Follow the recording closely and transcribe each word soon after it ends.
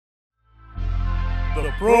The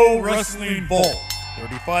Pro Wrestling Vault.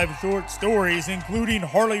 35 short stories including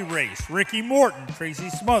Harley Race, Ricky Morton, Tracy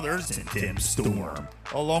Smothers, and Tim Storm.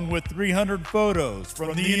 Along with 300 photos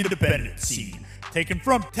from the independent scene, taken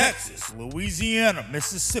from Texas, Louisiana,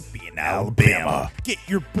 Mississippi, and Alabama. Get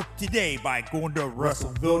your book today by going to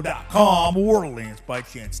WrestleVille.com or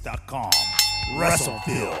LanceByChance.com.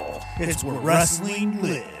 WrestleVille, it's where wrestling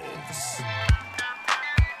lives.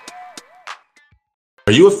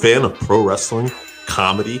 Are you a fan of pro wrestling,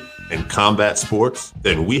 comedy, and combat sports?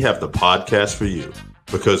 Then we have the podcast for you,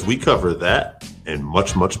 because we cover that and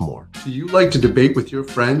much, much more. Do you like to debate with your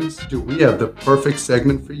friends? Do we have the perfect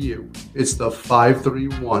segment for you? It's the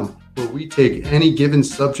 531, where we take any given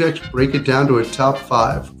subject, break it down to a top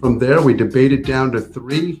 5. From there, we debate it down to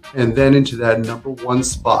 3, and then into that number 1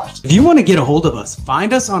 spot. If you want to get a hold of us,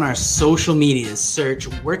 find us on our social medias. Search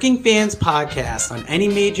Working Fans Podcast on any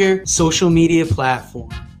major social media platform.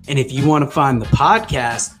 And if you want to find the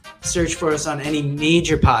podcast, search for us on any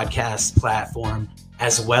major podcast platform,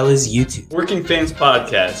 as well as YouTube. Working Fans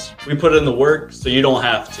Podcast. We put in the work so you don't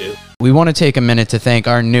have to. We want to take a minute to thank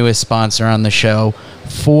our newest sponsor on the show,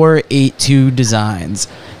 482 Designs.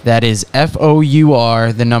 That is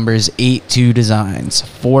FOUR, the numbers 82 Designs,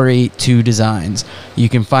 482 Designs. You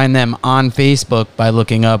can find them on Facebook by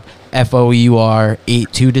looking up FOUR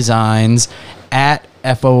 82 Designs, at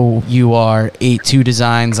FOUR 82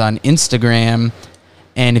 Designs on Instagram.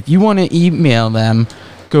 And if you want to email them,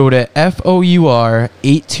 go to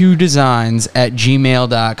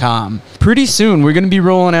FOUR82designs@gmail.com. Pretty soon, we're going to be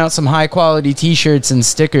rolling out some high-quality t-shirts and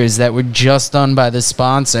stickers that were just done by the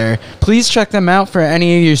sponsor. Please check them out for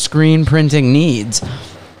any of your screen printing needs.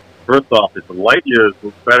 First off, it's light years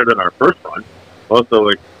better than our first run. Also,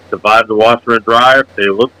 it survived the washer and dryer. They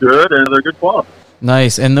look good, and they're good quality.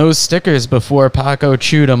 Nice. And those stickers before Paco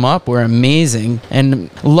chewed them up were amazing.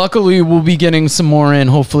 And luckily, we'll be getting some more in,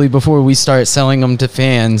 hopefully, before we start selling them to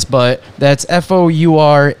fans. But that's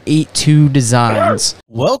FOUR 82 Designs.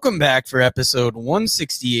 Welcome back for episode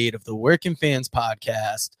 168 of the Working Fans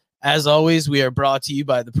Podcast. As always, we are brought to you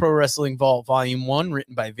by the Pro Wrestling Vault Volume 1,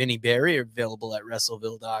 written by Vinny Barry, available at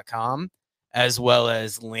WrestleVille.com, as well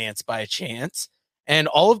as Lance by Chance. And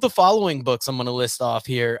all of the following books I'm going to list off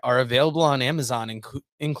here are available on Amazon,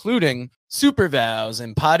 including Super Vows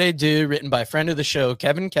and Pas de Deux, written by friend of the show,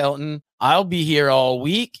 Kevin Kelton. I'll Be Here All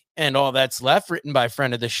Week, and All That's Left, written by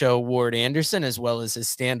friend of the show, Ward Anderson, as well as his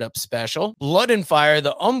stand-up special. Blood and Fire,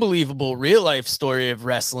 the unbelievable real-life story of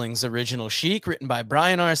wrestling's original Sheik, written by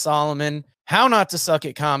Brian R. Solomon. How Not to Suck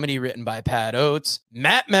at Comedy, written by Pat Oates.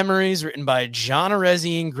 Matt Memories, written by John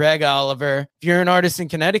Arezzi and Greg Oliver. If you're an artist in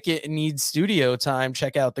Connecticut and need studio time,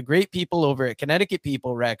 check out the great people over at Connecticut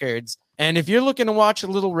People Records. And if you're looking to watch a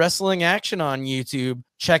little wrestling action on YouTube,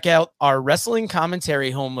 check out our wrestling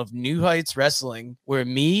commentary home of New Heights Wrestling, where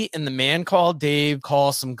me and the man called Dave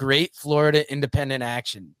call some great Florida independent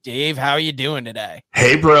action. Dave, how are you doing today?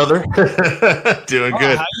 Hey, brother. Doing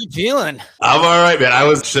good. How you feeling? I'm all right, man. I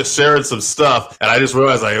was just sharing some stuff, and I just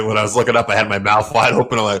realized when I was looking up, I had my mouth wide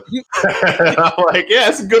open. I'm like,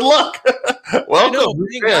 yes, good luck. Welcome. I know,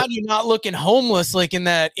 thank God you're not looking homeless like in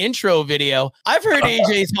that intro video. I've heard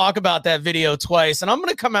AJ talk about that video twice, and I'm going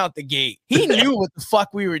to come out the gate. He knew what the fuck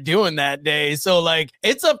we were doing that day. So, like,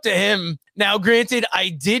 it's up to him. Now, granted, I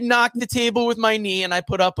did knock the table with my knee, and I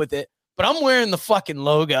put up with it. But I'm wearing the fucking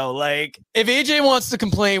logo. Like, if AJ wants to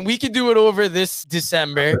complain, we could do it over this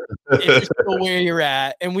December if you're still where you're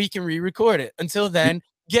at, and we can re-record it. Until then,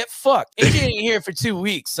 get fucked. AJ ain't here for 2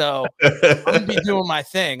 weeks, so I'm going to be doing my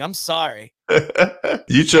thing. I'm sorry.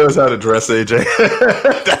 You chose how to dress, AJ.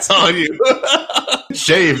 That's on you.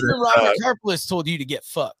 Shave. Robert Karpolis told you to get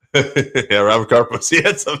fucked. Yeah, Robert Karpolis. He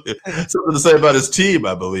had something to say about his team,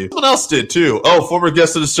 I believe. Someone else did, too. Oh, former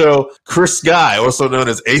guest of the show, Chris Guy, also known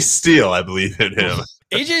as Ace Steel, I believe in him.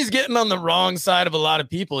 AJ's getting on the wrong side of a lot of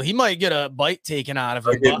people. He might get a bite taken out of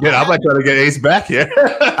him. I might try to get Ace back here.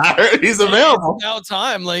 I heard he's available. It's now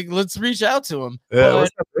time. Like, let's reach out to him. Yeah,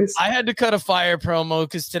 what's up, Ace? I had to cut a fire promo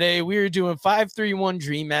because today we were doing 5-3-1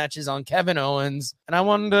 dream matches on Kevin Owens, and I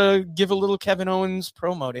wanted to give a little Kevin Owens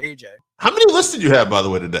promo to AJ. How many lists did you have, by the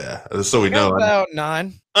way, today? So we know. About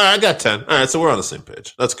 9. All right, I got 10. All right, so we're on the same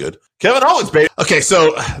page. That's good. Kevin Owens, baby. Okay,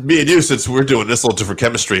 so me and you, since we're doing this a little different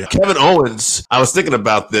chemistry, Kevin Owens, I was thinking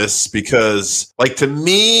about this because, like, to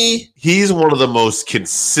me, he's one of the most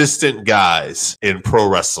consistent guys in pro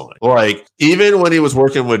wrestling. Like, even when he was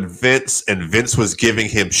working with Vince and Vince was giving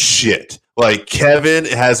him shit, like, Kevin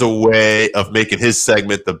has a way of making his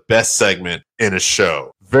segment the best segment in a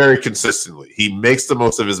show. Very consistently. He makes the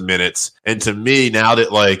most of his minutes. And to me, now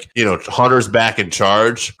that, like, you know, Hunter's back in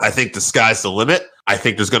charge, I think the sky's the limit. I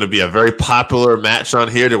think there's going to be a very popular match on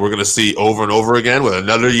here that we're going to see over and over again with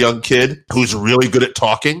another young kid who's really good at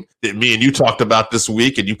talking that me and you talked about this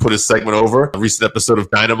week, and you put his segment over a recent episode of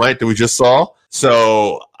Dynamite that we just saw.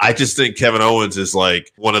 So I just think Kevin Owens is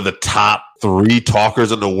like one of the top 3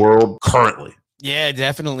 talkers in the world currently. Yeah,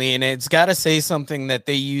 definitely. And it's got to say something that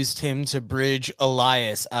they used him to bridge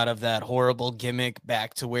Elias out of that horrible gimmick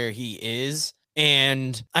back to where he is.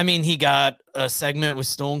 And I mean, he got a segment with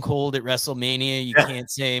Stone Cold at WrestleMania. You can't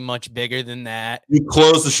say much bigger than that. You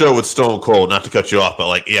closed the show with Stone Cold, not to cut you off, but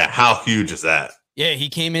like, yeah, how huge is that? Yeah, he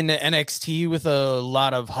came into NXT with a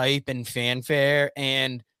lot of hype and fanfare,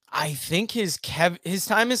 and I think his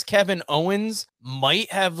time as Kevin Owens might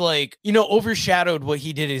have overshadowed what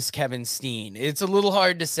he did as Kevin Steen. It's a little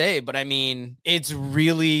hard to say, but I mean, it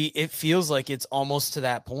feels like it's almost to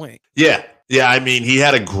that point. Yeah. Yeah, I mean, he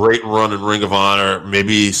had a great run in Ring of Honor,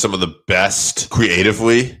 maybe some of the best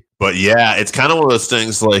creatively. But yeah, it's kind of one of those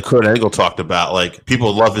things like Kurt Angle talked about. Like,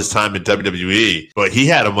 people love his time in WWE, but he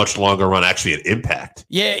had a much longer run actually at Impact.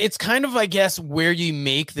 Yeah, it's kind of, I guess, where you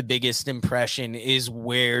make the biggest impression is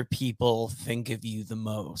where people think of you the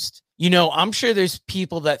most. I'm sure there's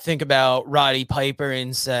people that think about Roddy Piper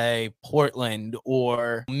and say Portland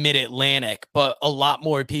or Mid-Atlantic, but a lot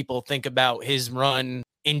more people think about his run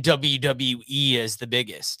in WWE as the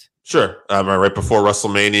biggest. Sure. Right before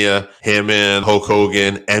WrestleMania, him and Hulk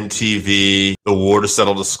Hogan, MTV, the war to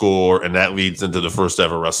settle the score, and that leads into the first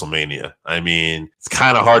ever WrestleMania. I mean, it's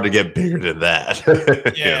kind of hard to get bigger than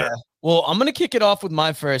that. Yeah. Well, I'm going to kick it off with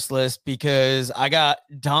my first list because I got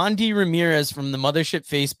Don D. Ramirez from the Mothership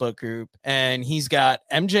Facebook group, and he's got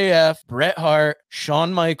MJF, Bret Hart,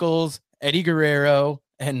 Shawn Michaels, Eddie Guerrero,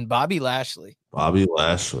 and Bobby Lashley. Bobby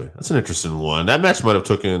Lashley. That's an interesting one. That match might have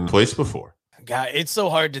taken place before. God, it's so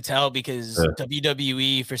hard to tell because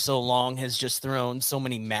WWE for so long has just thrown so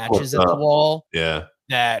many matches at the wall. Yeah.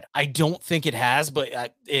 That I don't think it has,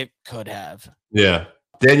 but it could have. Yeah.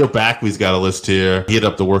 Daniel Backley's got a list here. He hit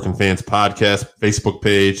up the Working Fans podcast Facebook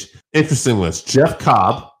page. Interesting list. Jeff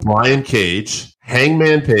Cobb, Brian Cage,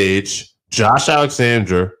 Hangman Page, Josh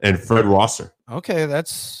Alexander, and Fred Rosser. Okay,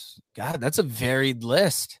 that's a varied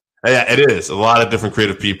list. Yeah, it is. A lot of different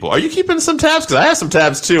creative people. Are you keeping some tabs? Because I have some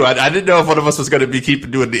tabs too. I didn't know if one of us was going to be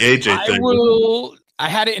doing the AJ thing. I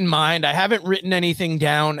had it in mind. I haven't written anything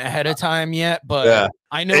down ahead of time yet, but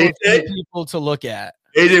I know a few people to look at.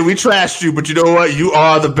 AJ, we trashed you, but you know what? You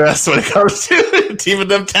are the best when it comes to teaming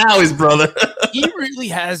them tallies, brother. He really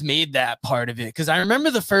has made that part of it. Because I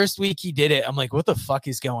remember the first week he did it, I'm like, what the fuck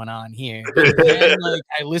is going on here? And then,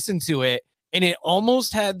 I listened to it, and it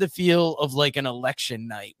almost had the feel of like an election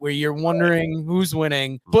night where you're wondering who's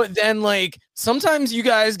winning. But then sometimes you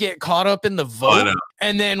guys get caught up in the vote.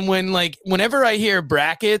 And then whenever I hear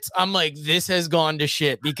brackets, I'm like, this has gone to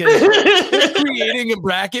shit because creating a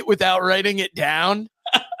bracket without writing it down.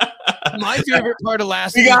 My favorite part of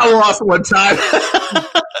last week. We got lost one time.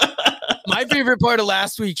 My favorite part of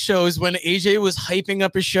last week's show is when AJ was hyping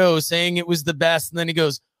up his show saying it was the best. And then he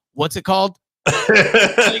goes, what's it called?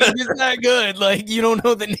 It's not good. You don't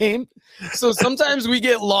know the name. So sometimes we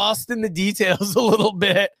get lost in the details a little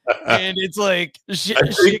bit, and it's like shit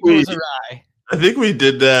goes awry. I think we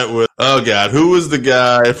did that with who was the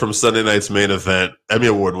guy from Sunday night's main event, Emmy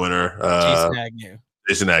Award winner? Jason Agnew.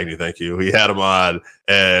 Jason Agnew, thank you. He had him on,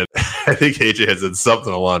 and I think AJ had said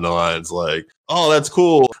something along the lines like, oh, that's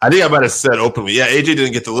cool. I think I might have said openly, yeah, AJ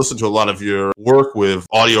didn't get to listen to a lot of your work with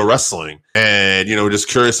audio wrestling. And, just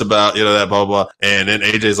curious about, that blah, blah, blah. And then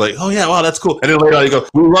AJ's like, oh, yeah, wow, that's cool. And then later on, you go,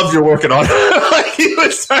 we love your work and all. He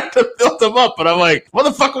was starting to build them up. But I'm like,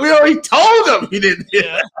 motherfucker, we already told him he didn't.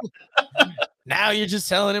 Yeah. Now you're just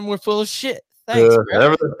telling him we're full of shit. Thanks,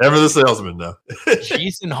 ever the salesman, though.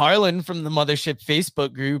 Jason Harlan from the Mothership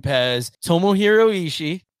Facebook group has Tomohiro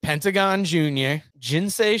Ishii, Pentagon Jr.,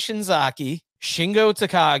 Jinsei Shinzaki, Shingo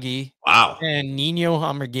Takagi, wow, and Nino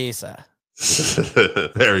Hamburguesa.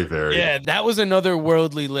 Very, very. Yeah, that was another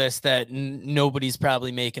worldly list that nobody's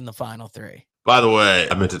probably making the final 3. By the way,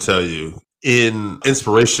 I meant to tell you, in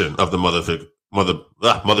inspiration of the Mothership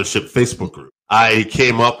Facebook group, I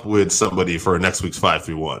came up with somebody for next week's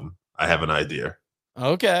 531. I have an idea.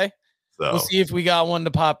 Okay. So we'll see if we got one to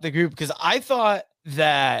pop the group, because I thought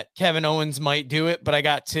that Kevin Owens might do it, but I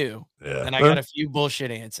got 2. Yeah. And I got a few bullshit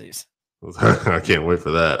answers. I can't wait for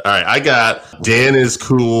that. All right. I got Dan is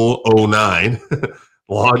Cool 09,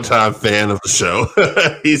 longtime fan of the show.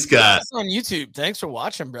 He's got on YouTube. Thanks for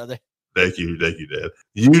watching, brother. Thank you, Dan.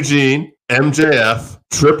 Eugene, MJF,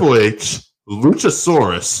 Triple H,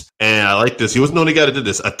 Luchasaurus, and I like this. He wasn't the only guy that did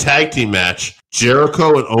this. A tag team match: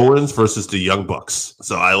 Jericho and Owens versus the Young Bucks.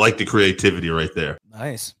 So I like the creativity right there.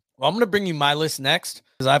 Nice. Well, I'm going to bring you my list next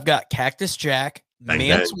because I've got Cactus Jack, Bang,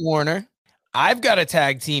 Mance bang. Warner. I've got a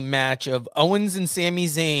tag team match of Owens and Sami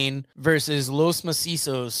Zayn versus Los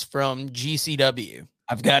Macizos from GCW.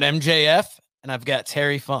 I've got MJF and I've got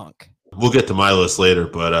Terry Funk. We'll get to my list later,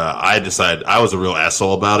 but I decided I was a real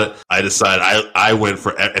asshole about it. I decided I went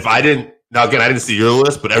for, if I didn't, now again, I didn't see your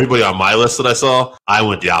list, but everybody on my list that I saw, I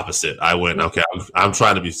went the opposite. I went, okay, I'm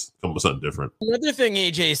trying to come with something different. Another thing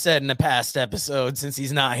AJ said in the past episode, since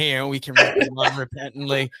he's not here, we can rip him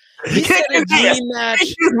unrepentantly. He said a dream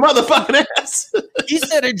match. Motherfucking ass. He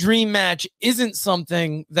said a dream match isn't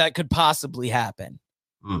something that could possibly happen,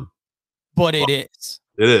 but it is.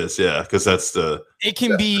 It is, yeah, because it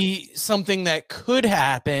can be something that could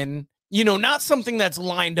happen, not something that's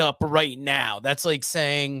lined up right now. That's like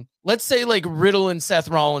saying, let's say like Riddle and Seth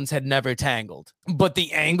Rollins had never tangled, but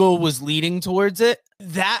the angle was leading towards it.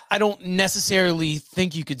 That I don't necessarily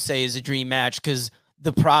think you could say is a dream match because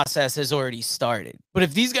the process has already started. But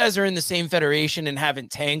if these guys are in the same federation and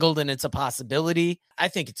haven't tangled and it's a possibility, I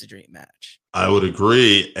think it's a dream match. I would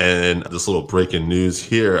agree. And this little breaking news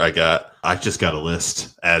here, I just got a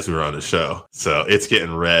list as we were on the show. So it's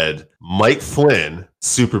getting read. Mike Flynn,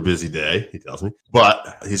 super busy day, he tells me.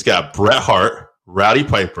 But he's got Bret Hart, Rowdy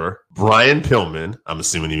Piper, Brian Pillman, I'm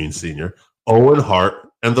assuming he means senior, Owen Hart,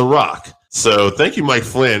 and The Rock. So thank you, Mike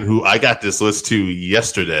Flynn, who I got this list to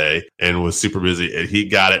yesterday and was super busy, and he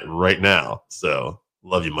got it right now. So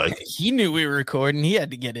love you, Mike. He knew we were recording. He had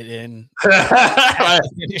to get it in.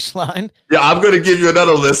 Finish line. Yeah, I'm going to give you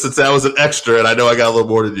another list since that was an extra, and I know I got a little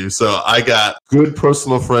more to do. So I got good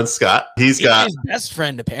personal friend Scott. He's got his best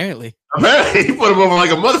friend, apparently. Apparently, he put him over like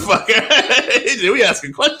a motherfucker. We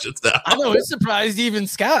asking questions now. I know, it surprised even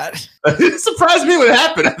Scott. It surprised me when it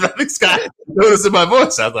happened. I think Scott noticed in my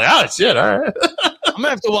voice. I was like, oh, shit, all right. I'm going to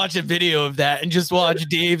have to watch a video of that and just watch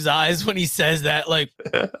Dave's eyes when he says that. Like,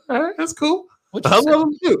 all right, that's cool. What I love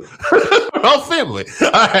him too. We're all family.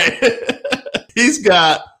 All right. He's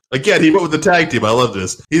got, again, he went with the tag team. I love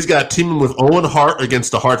this. He's got teaming with Owen Hart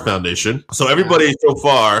against the Hart Foundation. So everybody so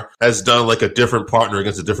far has done like a different partner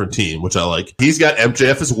against a different team, which I like. He's got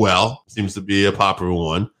MJF as well. Seems to be a popular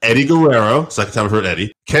one. Eddie Guerrero. Second time I've heard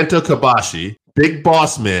Eddie. Kenta Kobashi. Big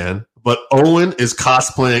Boss Man. But Owen is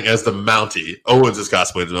cosplaying as the Mountie. Owens is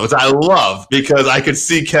cosplaying as the Mountie, which I love because I could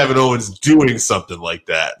see Kevin Owens doing something like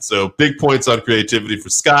that. So big points on creativity for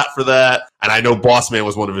Scott for that. And I know Boss Man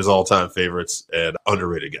was one of his all-time favorites and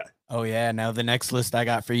underrated guy. Oh, yeah. Now, the next list I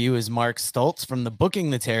got for you is Mark Stoltz from the Booking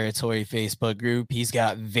the Territory Facebook group. He's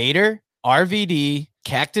got Vader, RVD,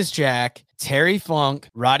 Cactus Jack, Terry Funk,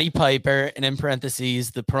 Roddy Piper, and in parentheses,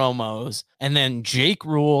 the promos. And then Jake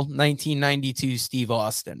Rule, 1992 Steve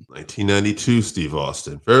Austin. 1992 Steve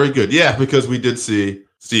Austin. Very good. Yeah, because we did see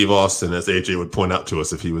Steve Austin, as AJ would point out to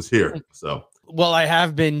us if he was here. So. Well, I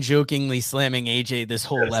have been jokingly slamming AJ this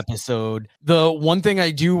whole episode. The one thing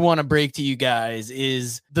I do want to break to you guys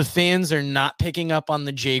is the fans are not picking up on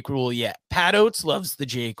the Jake Rule yet. Pat Oates loves the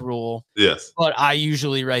Jake Rule. Yes. But I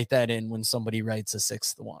usually write that in when somebody writes a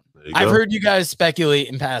sixth one. I've heard you guys speculate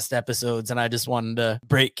in past episodes, and I just wanted to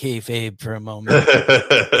break kayfabe for a moment.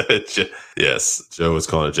 Yes, Joe was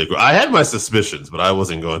calling it Jake Rule. I had my suspicions, but I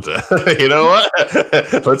wasn't going to. You know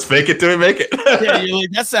what? Let's fake it till we make it. Yeah, you're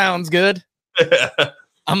like, that sounds good.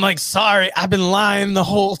 I'm like, sorry, I've been lying the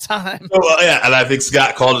whole time. Well, yeah, and I think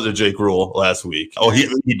Scott called it a Jake Rule last week. Oh, he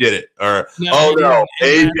did it. Or no,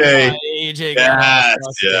 AJ. AJ.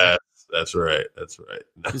 Yes, that's right. That's right.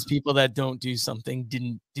 Because people that don't do something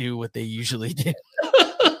didn't do what they usually do.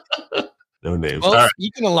 No names. Well, all right.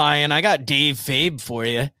 Speaking of lying, I got Dave Fabe for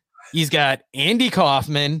you. He's got Andy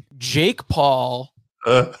Kaufman, Jake Paul,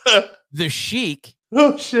 The Sheik.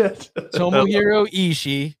 Oh, shit. Tomohiro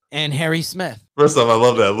Ishii, and Harry Smith. First off, I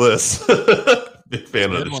love that list. Big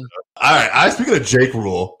fan of it. All right. Speaking of Jake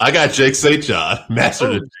Rule, I got Jake St. John, master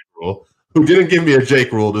of Jake Rule, who didn't give me a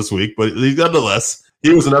Jake Rule this week, but nonetheless,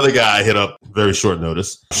 he was another guy I hit up very short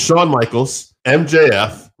notice. Shawn Michaels,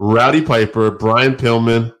 MJF, Rowdy Piper, Brian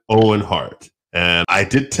Pillman, Owen Hart. And I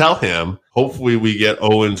did tell him, hopefully we get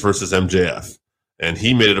Owens versus MJF. And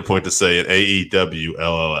he made it a point to say an AEW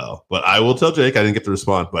LOL. But I will tell Jake, I didn't get to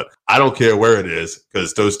respond, but I don't care where it is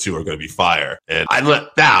because those two are going to be fire. And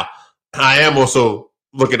now I am also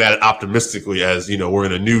looking at it optimistically as, we're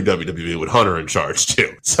in a new WWE with Hunter in charge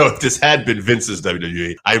too. So if this had been Vince's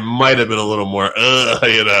WWE, I might have been a little more,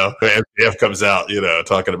 MJF comes out,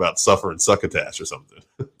 talking about suffer and succotash or something.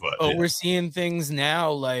 But we're seeing things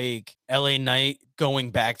now like LA Knight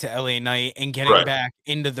going back to LA Knight and getting back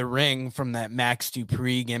into the ring from that Max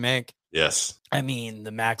Dupree gimmick. Yes. I mean,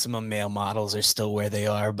 the Maximum Male models are still where they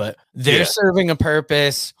are, but they're serving a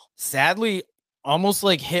purpose. Sadly, almost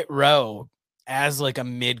like Hit Row as like a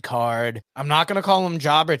mid card. I'm not going to call them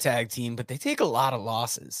jobber tag team, but they take a lot of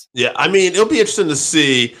losses. Yeah, I mean, it'll be interesting to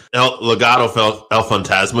see Legado El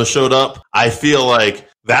Fantasma showed up. I feel like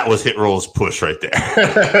that was Hit Row's push right there.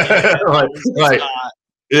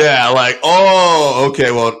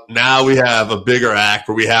 Okay, well, now we have a bigger act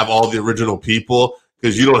where we have all the original people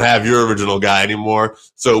because you don't have your original guy anymore.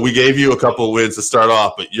 So we gave you a couple of wins to start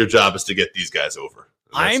off, but your job is to get these guys over.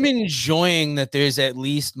 I'm enjoying that there's at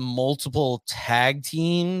least multiple tag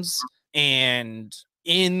teams and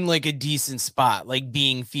in like a decent spot, like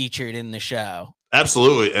being featured in the show.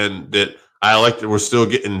 Absolutely. And that I like that we're still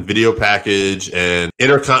getting video package, and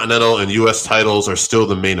Intercontinental and US titles are still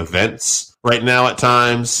the main events right now at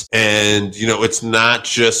times. And, you know, it's not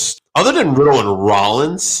just other than Riddle and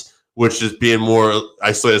Rollins, which is being more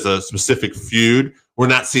isolated as a specific feud. We're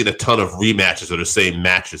not seeing a ton of rematches or the same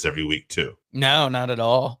matches every week, too. No, not at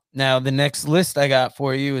all. Now, the next list I got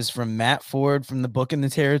for you is from Matt Ford from the Book in the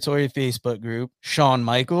Territory Facebook group, Shawn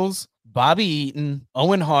Michaels, Bobby Eaton,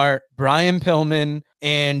 Owen Hart, Brian Pillman,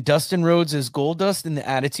 and Dustin Rhodes as Goldust in the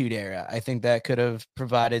Attitude Era. I think that could have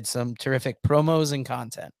provided some terrific promos and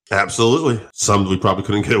content. Absolutely. Some we probably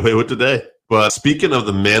couldn't get away with today. But speaking of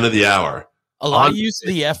the man of the hour, a lot of use of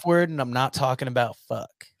the F word, and I'm not talking about fuck.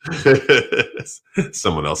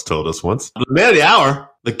 Someone else told us once. The man of the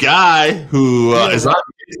hour, the guy who is on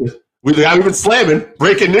the guy we've been slamming.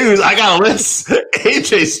 Breaking news, I got a list.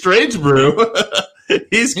 AJ Strange Brew.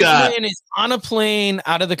 His man is on a plane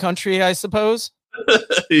out of the country, I suppose.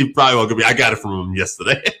 He probably won't be. I got it from him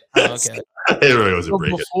yesterday. Oh, okay. It really wasn't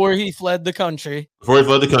breaking. Before he fled the country. Before he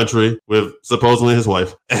fled the country with supposedly his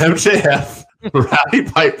wife. MJF, Rowdy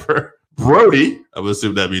Piper, Brody, I would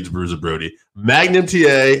assume that means Bruiser Brody, Magnum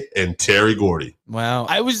TA, and Terry Gordy. Wow.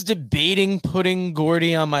 I was debating putting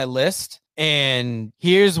Gordy on my list, and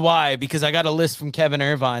here's why. Because I got a list from Kevin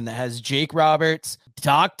Irvine that has Jake Roberts,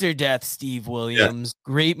 Dr. Death, Steve Williams,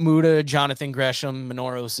 Great Muta, Jonathan Gresham,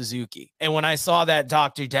 Minoru Suzuki. And when I saw that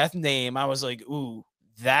Dr. Death name, I was like, ooh,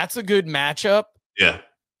 that's a good matchup. Yeah.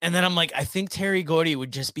 And then I'm like, I think Terry Gordy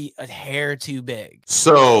would just be a hair too big.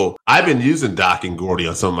 So I've been using Doc and Gordy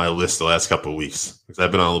on some of my lists the last couple of weeks because I've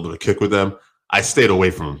been on a little bit of kick with them. I stayed away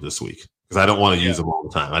from them this week because I don't want to use them all the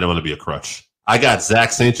time. I don't want to be a crutch. I got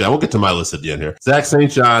Zach St. John. We'll get to my list at the end here. Zach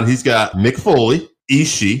St. John, he's got Mick Foley,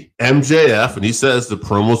 Ishii, MJF, and he says the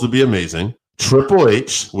promos would be amazing. Triple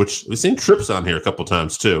H, which we've seen Trips on here a couple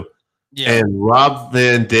times too. Yeah. And Rob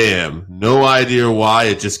Van Dam. No idea why.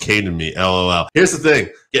 It just came to me. LOL. Here's the thing.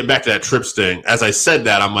 Getting back to that Trips thing. As I said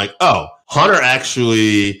that, I'm like, oh, Hunter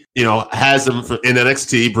actually, has him in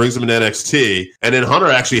NXT, brings him in NXT. And then Hunter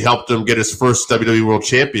actually helped him get his first WWE World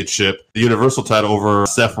Championship, the Universal title over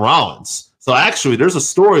Seth Rollins. So actually, there's a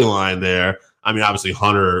storyline there. I mean, obviously,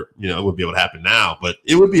 Hunter, it would be able to happen now, but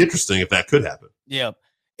it would be interesting if that could happen. Yeah.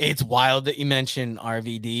 It's wild that you mentioned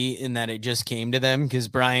RVD in that it just came to them because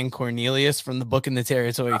Brian Cornelius from the Book in the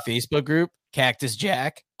Territory Facebook group, Cactus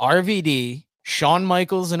Jack, RVD, Shawn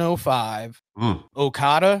Michaels in 05,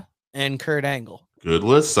 Okada, and Kurt Angle. Good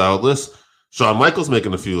list, solid list. Shawn Michaels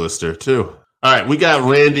making a few lists there too. All right, we got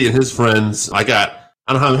Randy and his friends. I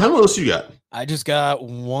don't know how many else you got? I just got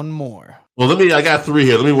one more. Well, I got three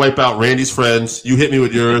here. Let me wipe out Randy's friends. You hit me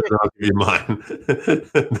with yours, and I'll give you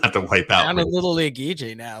mine. Not to wipe out. I'm a Little League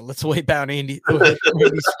EJ now. Let's wipe out Randy's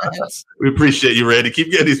friends. We appreciate you, Randy.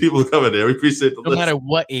 Keep getting these people coming there. We appreciate the list. No matter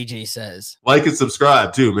what AJ says. Like and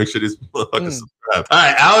subscribe, too. Make sure these motherfuckers subscribe. All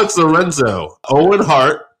right, Alex Lorenzo, Owen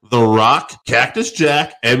Hart, The Rock, Cactus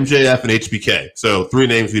Jack, MJF, and HBK. So 3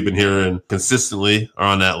 names we've been hearing consistently are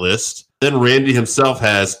on that list. Then Randy himself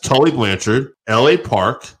has Tully Blanchard, L.A.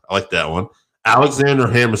 Park, I like that one, Alexander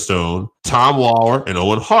Hammerstone, Tom Lawler, and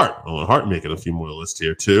Owen Hart. Owen Hart making a few more lists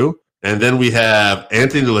here, too. And then we have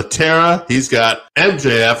Anthony Laterra. He's got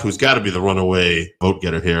MJF, who's got to be the runaway vote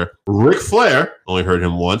getter here. Ric Flair, only heard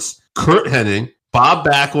him once. Kurt Hennig, Bob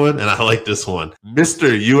Backlund, and I like this one,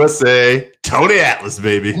 Mr. USA, Tony Atlas,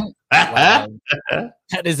 baby. Wow.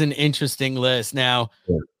 That is an interesting list. Now,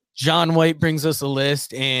 John White brings us a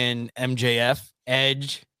list, and MJF,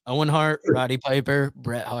 Edge, Owen Hart, Roddy Piper,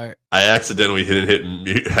 Bret Hart. I accidentally hit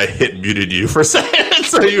muted you for a second,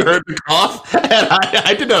 so you heard the cough. And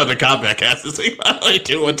I did that on the Combat Cast this week. I only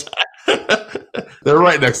do one time. They're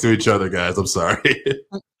right next to each other, guys. I'm sorry.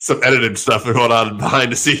 Some editing stuff going on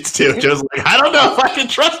behind the scenes, too. Just like, I don't know if I can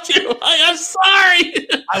trust you. I'm sorry.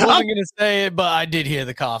 I wasn't going to say it, but I did hear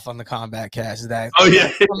the cough on the Combat Cast. That's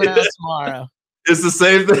coming out tomorrow. It's the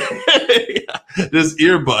same thing. This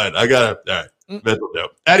earbud. I got it. All right. Mental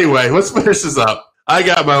note. Anyway, let's finish this up. I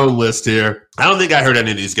got my own list here. I don't think I heard any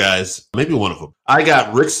of these guys. Maybe one of them. I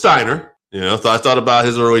got Rick Steiner, You know, I thought about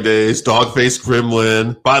his early days. Dogface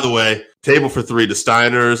Gremlin. By the way, Table for Three to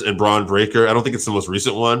Steiners and Braun Breaker. I don't think it's the most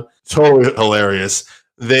recent one. Totally hilarious.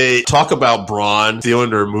 They talk about Braun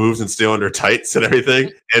stealing their moves and stealing their tights and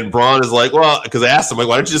everything. And Braun is like, well, because I asked him, like,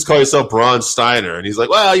 why don't you just call yourself Braun Steiner? And he's like,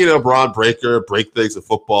 well, you know, Braun Breaker, break things in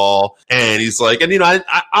football. And he's like, and, you know,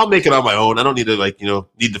 I'll make it on my own. I don't need to, like, you know,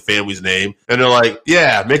 need the family's name. And they're like,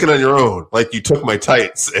 yeah, make it on your own. Like, you took my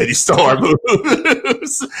tights and you stole our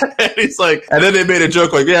moves. And he's like, and then they made a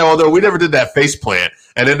joke like, yeah, well, no, we never did that face plant.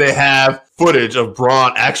 And then they have footage of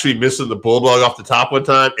Braun actually missing the bulldog off the top one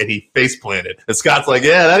time, and he face planted. And Scott's like,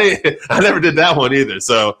 yeah, I never did that one either.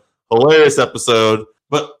 So hilarious episode.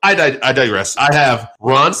 But I digress. I have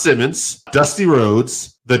Ron Simmons, Dusty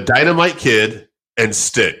Rhodes, the Dynamite Kid, and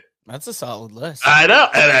Sting. That's a solid list. I know.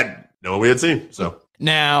 And I know we had seen. So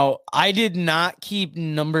now, I did not keep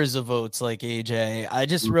numbers of votes like AJ. I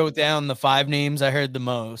just wrote down the 5 names I heard the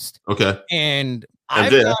most. Okay. And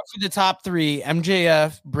I've got for the top 3,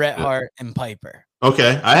 MJF, Bret Hart, and Piper.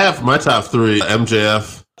 Okay. I have my top 3,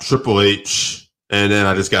 MJF, Triple H, and then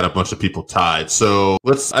I just got a bunch of people tied. So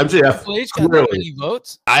let's MJF. Triple H got that many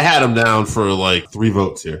votes? I had him down for like 3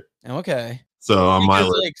 votes here. Okay. So on my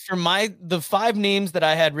list, like for the 5 names that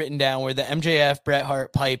I had written down were the MJF, Bret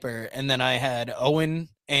Hart, Piper, and then I had Owen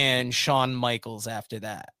and Shawn Michaels after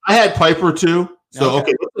that. I had Piper too. So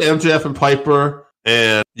okay, let's say MJF and Piper,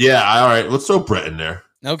 and yeah, all right, let's throw Bret in there.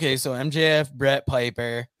 Okay, so MJF, Bret,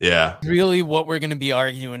 Piper. Yeah. Really what we're going to be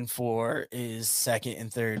arguing for is 2nd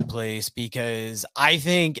and 3rd place, because I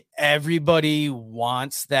think everybody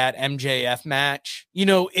wants that MJF match. You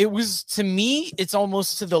know, it was, to me, it's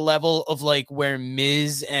almost to the level of like where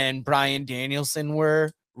Miz and Bryan Danielson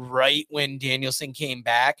were right when Danielson came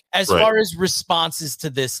back, as far as responses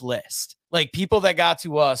to this list. Like people that got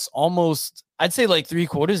to us, almost, I'd say like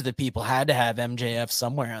 3/4 of the people had to have MJF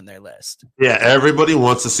somewhere on their list. Yeah, everybody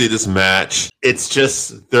wants to see this match. It's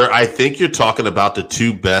just there. I think you're talking about the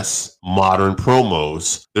 2 best modern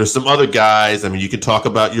promos. There's some other guys. I mean, you can talk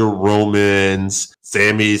about your Romans.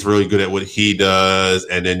 Sammy's really good at what he does.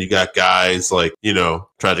 And then you got guys like, you know,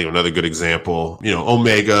 trying to think of another good example, you know,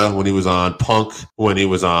 Omega when he was on, Punk when he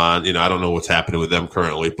was on, you know, I don't know what's happening with them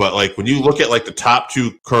currently. But like when you look at like the top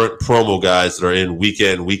 2 current promo guys that are in week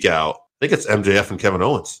in, week out, I think it's MJF and Kevin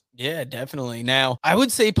Owens. Yeah, definitely. Now, I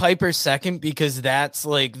would say Piper second because that's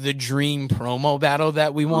like the dream promo battle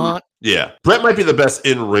that we want. Yeah. Bret might be the best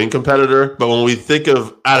in-ring competitor, but when we think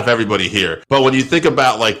of out of everybody here, but when you think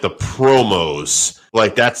about like the promos,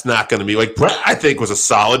 like that's not going to be like Bret, I think was a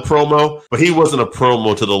solid promo, but he wasn't a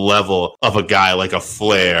promo to the level of a guy like a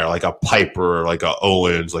Flair, like a Piper, like a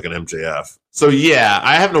Owens, like an MJF. So yeah,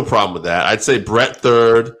 I have no problem with that. I'd say Bret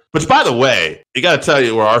 3rd. Which, by the way, you got to tell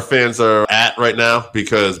you where our fans are at right now,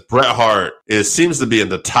 because Bret Hart seems to be in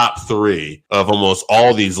the top 3 of almost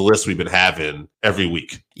all these lists we've been having every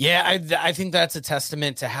week. Yeah, I think that's a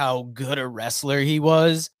testament to how good a wrestler he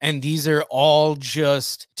was. And these are all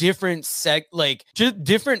just different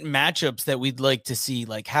different matchups that we'd like to see.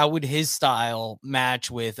 Like, how would his style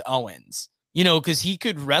match with Owens? You know, because he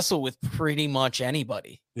could wrestle with pretty much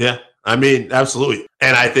anybody. Yeah, I mean, absolutely.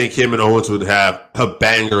 And I think him and Owens would have a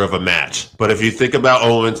banger of a match. But if you think about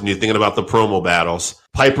Owens and you're thinking about the promo battles,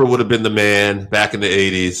 Piper would have been the man back in the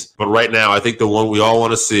 80s. But right now, I think the one we all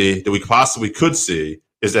want to see, that we possibly could see,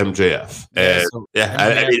 is MJF. And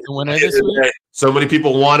I mean, the winner this week. So many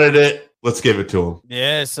people wanted it. Let's give it to him.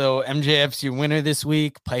 Yeah, so MJF's your winner this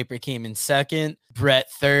week. Piper came in 2nd, Bret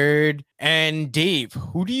 3rd. And Dave,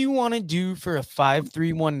 who do you want to do for a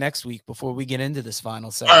 5-3-1 next week before we get into this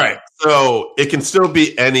final segment? All right, so it can still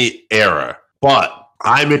be any era, but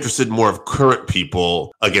I'm interested in more of current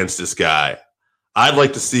people against this guy. I'd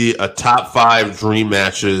like to see a top 5 dream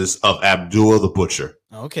matches of Abdullah the Butcher.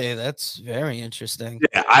 Okay, that's very interesting.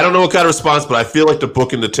 Yeah, I don't know what kind of response, but I feel like the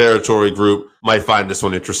Book in the Territory group might find this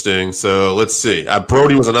one interesting. So let's see.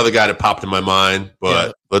 Brody was another guy that popped in my mind,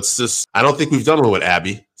 but let's just, I don't think we've done one with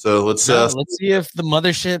Abby. So let's see if the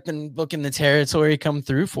Mothership and Book in the Territory come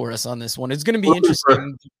through for us on this one. It's going to be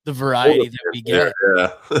interesting, the variety that we get.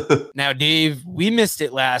 Yeah. Now, Dave, we missed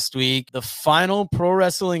it last week. The final Pro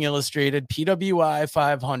Wrestling Illustrated PWI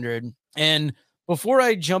 500. And before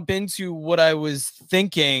I jump into what I was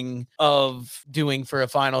thinking of doing for a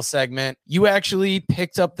final segment, you actually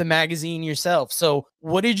picked up the magazine yourself. So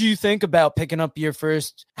what did you think about picking up your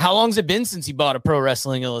first? How long's it been since you bought a Pro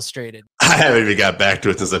Wrestling Illustrated? I haven't even got back to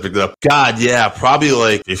it since I picked it up. God, yeah, probably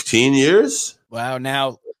like 15 years. Wow.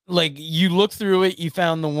 Now, like you looked through it, you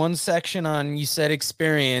found the one section on, you said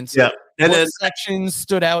experience. Yeah. And what then sections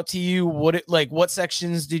stood out to you? What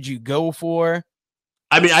sections did you go for?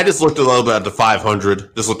 I mean, I just looked a little bit at the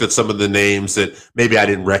 500, just looked at some of the names that maybe I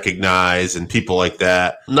didn't recognize and people like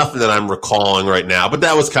that. Nothing that I'm recalling right now, but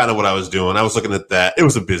that was kind of what I was doing. I was looking at that. It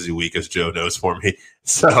was a busy week, as Joe knows, for me.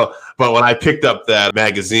 So, but when I picked up that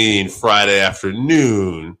magazine Friday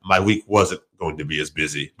afternoon, my week wasn't going to be as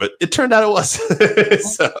busy, but it turned out it was.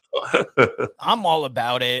 So. I'm all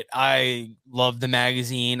about it. I love the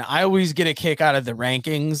magazine. I always get a kick out of the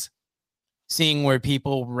rankings, seeing where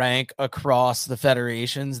people rank across the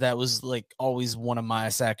federations. That was like always one of my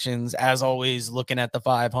sections, as always looking at the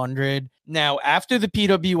 500. Now, after the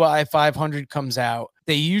PWI 500 comes out,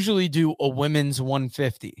 they usually do a women's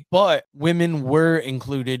 150, but women were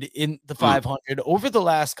included in the 500 over the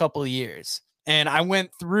last couple of years. And I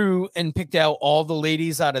went through and picked out all the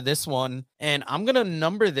ladies out of this one. And I'm going to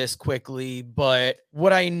number this quickly. But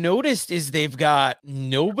what I noticed is they've got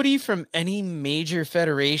nobody from any major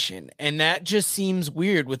federation. And that just seems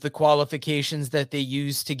weird with the qualifications that they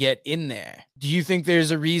use to get in there. Do you think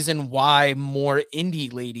there's a reason why more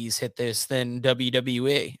indie ladies hit this than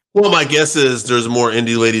WWE? Well, my guess is there's more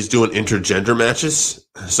indie ladies doing intergender matches.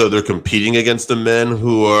 So they're competing against the men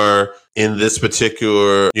who are in this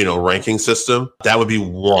particular, ranking system. That would be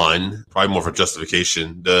one, probably more for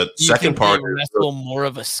justification. The second part is wrestle more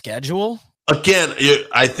of a schedule. Again,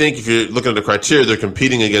 I think if you're looking at the criteria, they're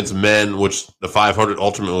competing against men, which the 500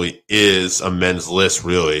 ultimately is a men's list,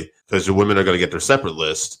 really, because the women are going to get their separate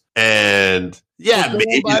list. And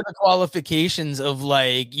maybe by the qualifications of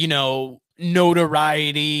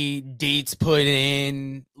notoriety, dates put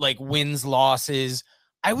in, like wins, losses.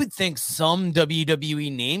 I would think some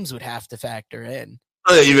WWE names would have to factor in.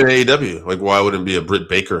 Even AEW, like why wouldn't be a Britt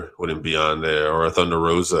Baker wouldn't be on there, or a Thunder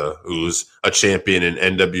Rosa, who's a champion in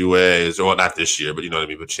NWA, or not this year, but you know what I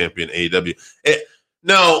mean, but champion AEW.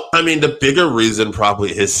 No, I mean the bigger reason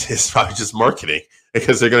probably is probably just marketing,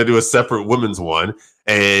 because they're going to do a separate women's one,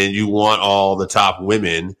 and you want all the top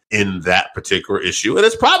women in that particular issue, and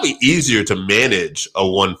it's probably easier to manage a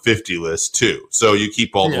 150 list too. So you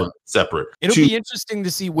keep all the women separate. It'll be interesting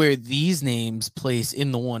to see where these names place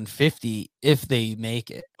in the 150 if they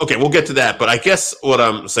make it. Okay, we'll get to that, but I guess what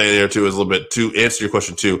I'm saying there too is a little bit to answer your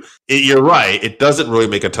question too. You're right; it doesn't really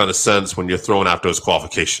make a ton of sense when you're throwing out those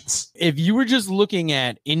qualifications. If you were just looking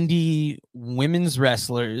at indie women's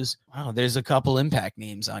wrestlers, wow, there's a couple Impact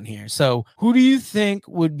names on here. So who do you think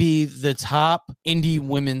would be the top indie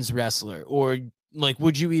women's wrestler, or like,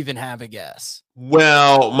 would you even have a guess?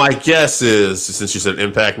 Well, my guess is, since you said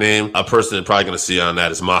Impact name, a person you're probably going to see on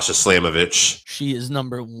that is Masha Slamovich. She is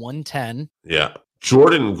number 110. Yeah.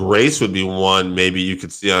 Jordan Grace would be one maybe you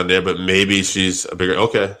could see on there, but maybe she's a bigger.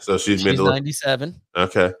 Okay, so she's 97.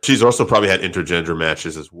 Okay. She's also probably had intergender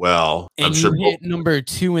matches as well. And I'm sure hit number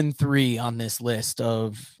 2 and 3 on this list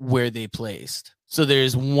of where they placed. So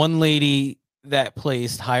there's one lady that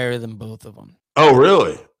placed higher than both of them. Oh,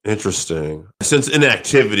 really? Interesting. Since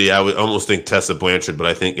inactivity, I would almost think Tessa Blanchard, but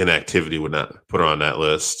I think inactivity would not put her on that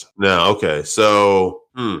list. No, okay. So,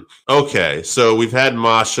 okay. So we've had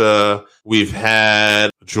Masha, we've had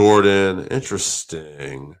Jordan.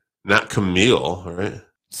 Interesting. Not Camille, all right?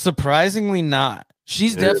 Surprisingly not.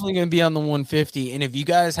 She's definitely going to be on the 150. And if you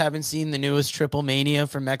guys haven't seen the newest Triple Mania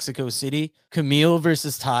from Mexico City, Camille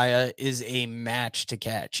versus Taya is a match to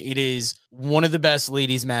catch. It is one of the best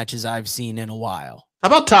ladies matches I've seen in a while. How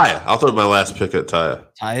about Taya? I'll throw my last pick at Taya.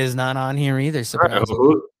 Taya's not on here either. Right,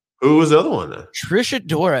 who was the other one then? Trisha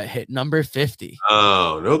Dora hit number 50.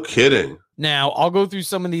 Oh, no kidding. Now, I'll go through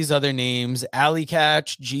some of these other names. Allie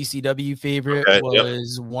Catch, GCW favorite,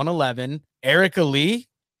 was 111. Erica Lee,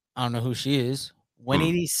 I don't know who she is,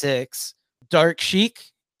 186. Dark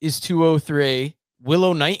Sheik is 203.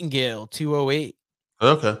 Willow Nightingale, 208.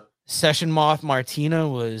 Okay. Session Moth Martina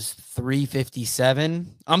was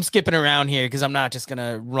 357. I'm skipping around here because I'm not just going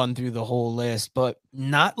to run through the whole list, but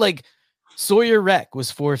not like Sawyer Wreck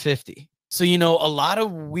was 450. So, a lot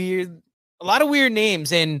of weird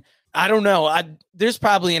names. And I don't know. There's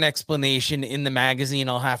probably an explanation in the magazine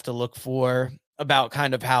I'll have to look for about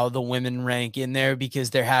kind of how the women rank in there, because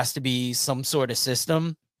there has to be some sort of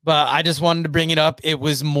system. But I just wanted to bring it up. It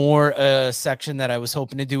was more a section that I was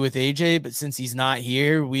hoping to do with AJ, but since he's not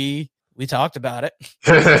here, we talked about it.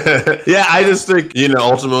 Yeah, I just think,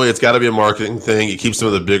 ultimately it's got to be a marketing thing. You keep some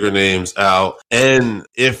of the bigger names out. And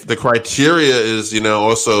if the criteria is,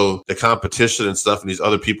 also the competition and stuff, and these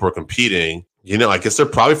other people are competing, I guess they're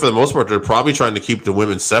probably, for the most part, they're probably trying to keep the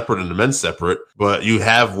women separate and the men separate. But you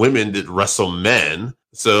have women that wrestle men.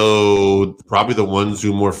 So probably the ones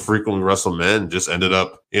who more frequently wrestle men just ended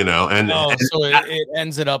up you know, and so it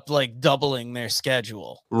ends it up like doubling their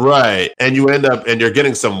schedule. Right. And you end up, and you're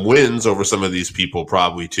getting some wins over some of these people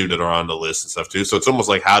probably too that are on the list and stuff too. So it's almost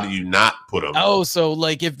like, how do you not put them? Oh, so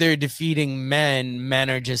like if they're defeating men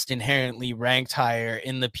are just inherently ranked higher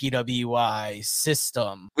in the PWI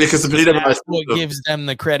system. Because the PWI system, what gives them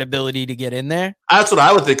the credibility to get in there? That's what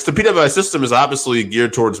I would think. The PWI system is obviously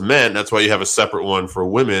geared towards men. That's why you have a separate one for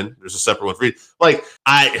women. There's a separate one for each. Like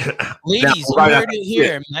ladies, you heard it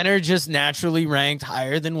here. Men are just naturally ranked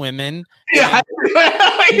higher than women. Yeah.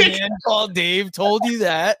 Man called Dave told you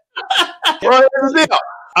that. Well, here's the deal.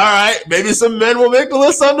 All right, maybe some men will make the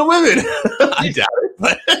list on the women. I doubt it,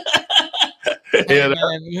 but man,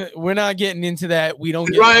 we're not getting into that. We don't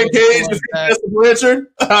get Brian Cage like and Richard.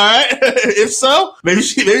 All right, if so, maybe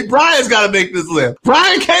Brian's got to make this list.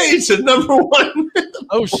 Brian Cage is number one.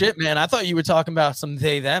 Oh shit, man! I thought you were talking about some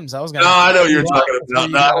they thems. I was gonna. No, I know you're talking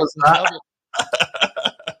about. No, I was not.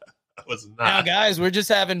 Now, guys, we're just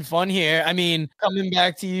having fun here. I mean, coming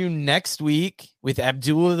back to you next week with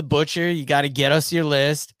Abdullah the Butcher. You got to get us your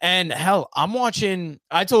list. And hell,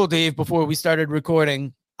 I told Dave before we started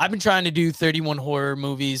recording, I've been trying to do 31 horror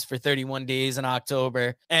movies for 31 days in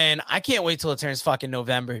October. And I can't wait till it turns fucking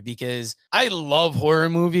November because I love horror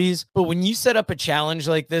movies. But when you set up a challenge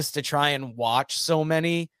like this to try and watch so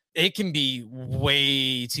many, it can be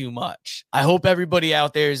way too much. I hope everybody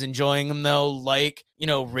out there is enjoying them though. Like,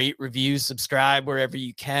 rate, review, subscribe wherever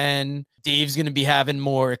you can. Dave's going to be having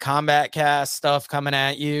more Combat Cast stuff coming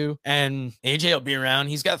at you. And AJ will be around.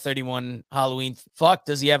 He's got 31 Halloween. Fuck,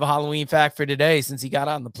 does he have a Halloween fact for today since he got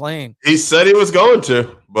on the plane? He said he was going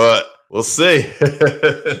to, but we'll see.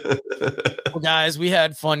 Well, guys, we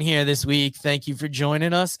had fun here this week. Thank you for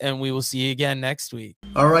joining us, and we will see you again next week.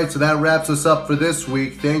 All right, so that wraps us up for this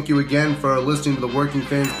week. Thank you again for listening to the Working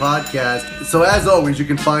Fans Podcast. So as always, you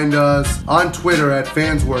can find us on Twitter at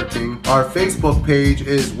FansWorking. Our Facebook page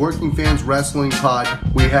is Working Fans Wrestling Pod.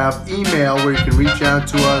 We have email where you can reach out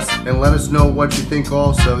to us and let us know what you think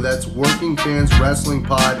also. That's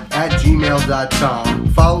workingfanswrestlingpod@gmail.com.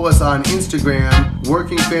 Follow us on Instagram,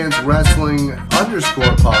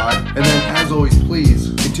 WorkingFansWrestling_pod. And then as always, please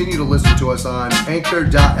continue to listen to us on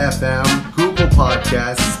Anchor.fm, Google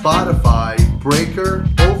Podcasts, Spotify, Breaker,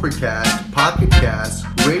 Overcast, Pocket Cast,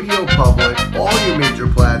 Radio Public, all your major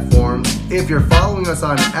platforms. If you're following us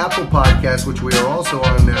on Apple Podcasts, which we are also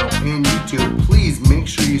on now, and YouTube, please make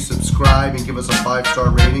sure you subscribe and give us a 5-star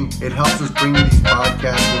rating. It helps us bring you these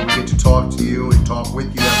podcasts where we get to talk to you and talk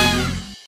with you every week.